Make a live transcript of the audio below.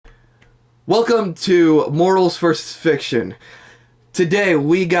Welcome to Mortals vs. Fiction. Today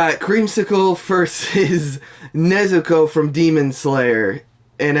we got Creamsicle versus Nezuko from Demon Slayer.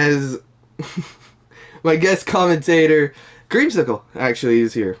 And as my guest commentator, Creamsicle actually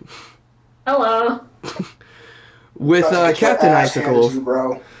is here. Hello. With Captain Icicles.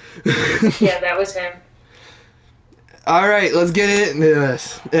 Bro. Yeah, that was him. Alright, let's get into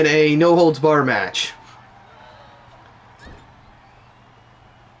this. In a no-holds-bar match.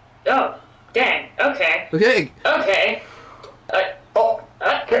 Oh, dang. Okay. Okay. Okay.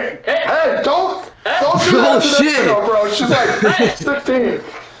 Hey, don't do Oh, that to shit. Nezuko, bro. She's like 16.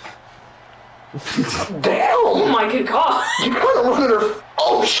 Damn. Oh my good god. You gotta run at her.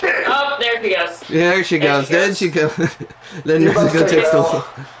 Oh shit. Oh, there she goes. Yeah, there she goes. Then she goes. Then You about to Nezuko take takes it the... out.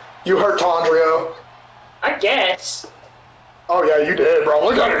 You hurt Tondrio. I guess. Oh yeah, you did, bro.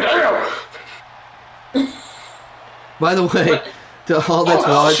 Look at her. Damn. By the way, What? to all that's Oh,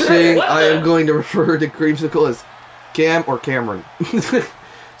 watching, shit, what I the- am going to refer to Creamsicle as Cam or Cameron.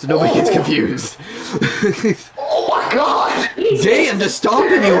 So nobody gets confused. Oh my god. Jesus. Damn, just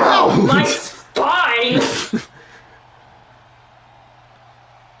stomping you out! My spine.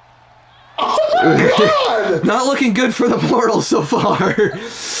 Oh my god. Not looking good for the Mortals so far.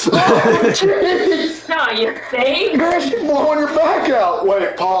 Oh jeez. No, you think? Man, she's blowing your back out.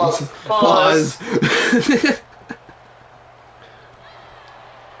 Wait, pause. Pause.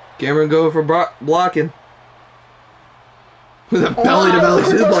 Cameron going for blocking. With a belly-to-belly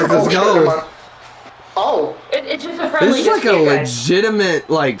suplex, let's shit, go. come on. Oh. It's just a friendly. This is like a dispute, guys. legitimate,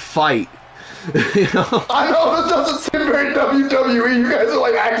 like, fight. You know? I know this doesn't seem very WWE. You guys are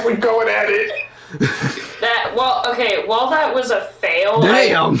like actually going at it. Okay, while that was a fail,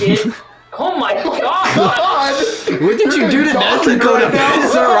 Damn. I did. Oh my god. God. What did you do to Nezuko to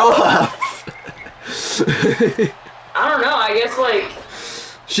piss her off? I don't know, I guess like.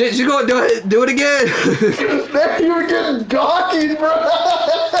 Shit, she's gonna do it again. Man, you were getting gawky, bro.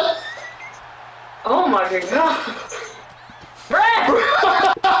 Oh my good god.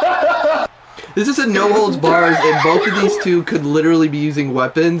 Brad! This is a no holds bars, and both of these two could literally be using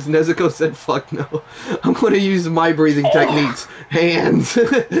weapons. Nezuko said, "Fuck no, I'm gonna use my breathing techniques, hands." I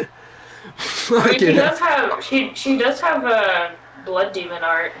mean, Fucking she does have a blood demon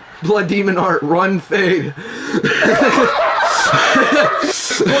art. blood demon art, run fade.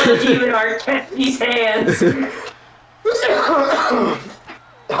 Blood demon art, catch these hands.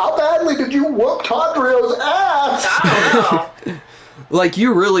 How badly did you whoop Tondrio's ass? I don't know. Like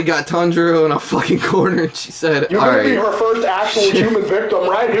you really got Tanjiro in a fucking corner, and she said, You're "All gonna be right." her first actual human victim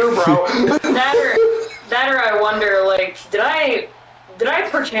right here, bro. That or I wonder, like, did I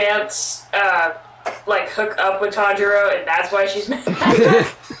perchance like hook up with Tanjiro and that's why she's mad?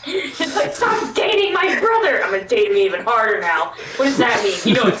 It's like, stop dating my brother! I'm gonna date him even harder now. What does that mean?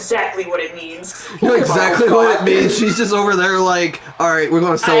 You know exactly what it means. You know exactly what it means. She's just over there like, "All right, we're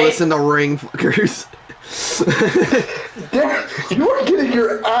gonna sell this in the ring, fuckers." Damn, you are getting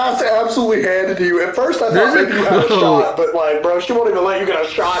your ass absolutely handed to you. At first, I thought maybe you had a shot, but like, bro, she won't even let you get a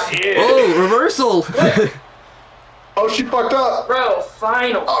shot in. Oh, reversal! Oh, she fucked up. Bro,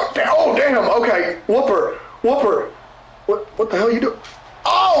 final. Oh, damn. Okay, whoop her. What the hell you do?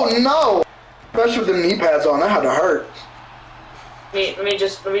 Oh no! Especially with the knee pads on, that had to hurt. Let me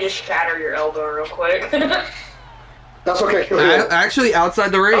just shatter your elbow real quick. That's okay. She'll heal. Actually,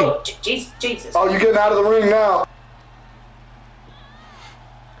 outside the ring. Oh, Jesus. Oh, you're getting out of the ring now.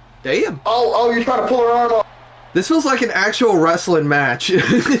 Damn. Oh, you're trying to pull her arm off. This feels like an actual wrestling match.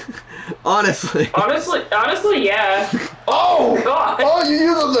 Honestly. Honestly, yeah. Oh! God. Oh, you're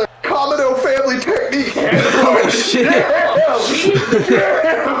using the Kamado family technique. Oh, shit.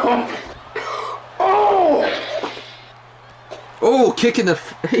 Damn. Oh! Oh, kick in the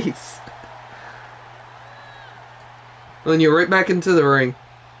face. Then you're right back into the ring.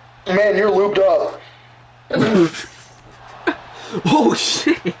 Man, you're looped up. Oh,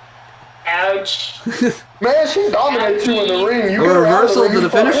 shit. Ouch. Man, she dominates you in the ring. You A get her out of reversal the ring, to you the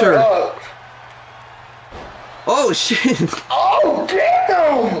fuck her finisher. up. Oh, shit. Oh,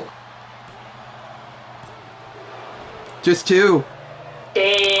 damn! Just two.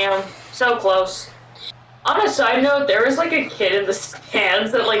 Damn. So close. On a side note, there was like a kid in the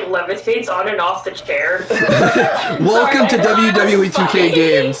stands that like levitates on and off the chair. Welcome to Sorry, WWE 2K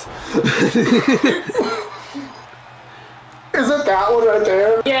games. Is it that one right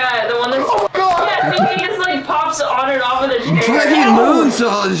there? Yeah, the one that's Oh, God! yeah, he just like pops on and off of the chair. Dragon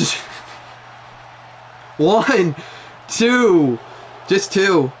moonsault. 1, 2. Just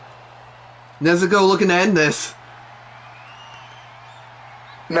two. Nezuko looking to end this.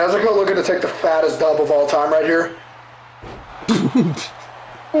 Nezuko looking to take the fattest dub of all time right here.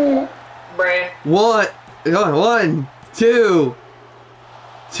 Bruh. What? Going 1, 2,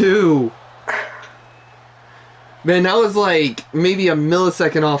 2. Man, that was like maybe a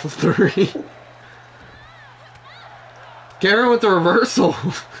millisecond off of 3. Cameron with the reversal.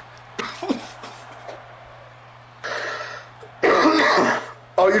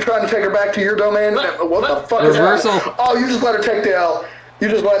 Oh, you're trying to take her back to your domain? What the fuck is Reversal. that? Oh, you just let her take the L. You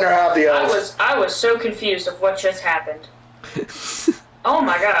just letting her have the L. I was so confused of what just happened. Oh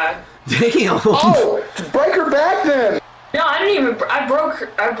my god. Damn. Oh, break her back then. No, I didn't even. I broke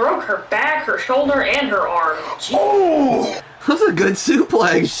her back, her shoulder, and her arm. Jeez. Oh. That's a good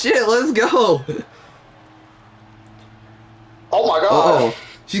suplex. Shit, let's go. Oh my god. Uh-oh.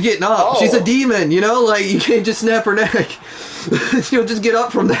 She's getting up. Oh. She's a demon, you know? Like, you can't just snap her neck. She'll just get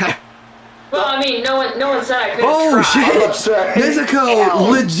up from that. Well, I mean, no one said I couldn't Oh, try. shit. Nezuko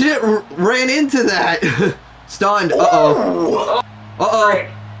legit ran into that. Stunned. Uh-oh. Uh-oh. Right.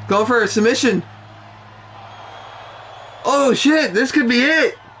 Go for a submission. Oh, shit. This could be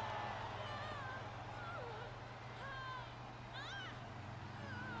it.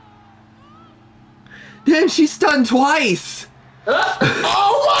 Damn, she's stunned twice.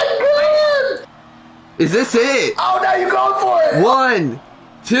 Oh my god. Is this it? Oh, now you're going for it. 1,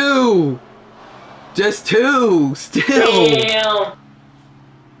 2. Just 2. Still. Damn.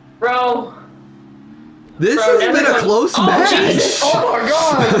 Bro. This Bro, has been a close oh, match. Jesus. Oh my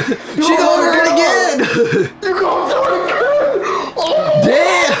god. She going for it again. You're going for it again. Oh.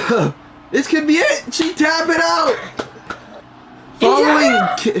 Damn. This could be it. She tap it out.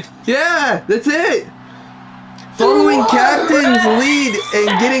 Following. Yeah, that's it. Following Captain's lead and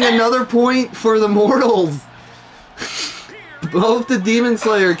getting another point for the Mortals. Both the Demon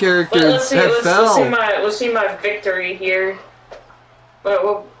Slayer characters have fell. Let's see my victory here.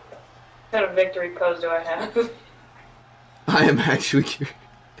 What kind of victory pose do I have? I am actually curious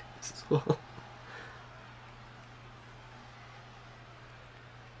as well.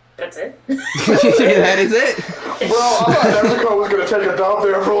 That's it. That is it. Bro, I thought Nezuko was gonna take a dump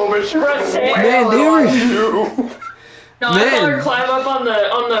there for a little bit. She Bro, same. Man, they were. No, I saw her climb up on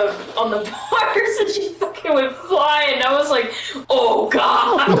the bars and she fucking went flying. I was like, oh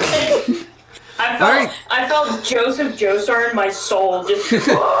god. I felt Joseph Joestar in my soul just.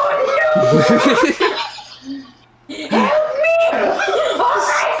 Oh no! Help me! Oh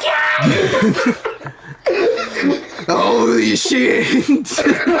my god! Holy shit!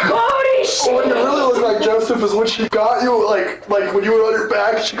 Holy shit! What it really looked like, Joseph, is when she got you, like when you were on your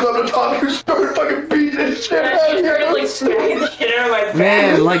back, she climbed on top of you, started fucking beating the shit out of She started you. like smacking the shit out of my back.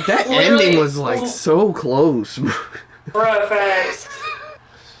 Man, like that Literally. ending was like so close. Bruh, facts.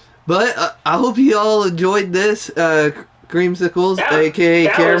 But I hope you all enjoyed this. Creamsicles, aka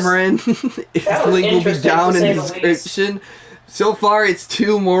that Cameron. His link will be interesting, down to in say the the least. description. So far, it's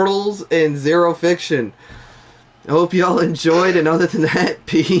 2 mortals and 0 fiction. I hope you all enjoyed, and other than that,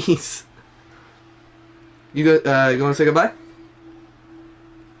 peace. You want to say goodbye?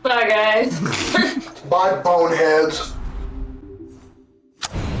 Bye, guys. Bye, boneheads.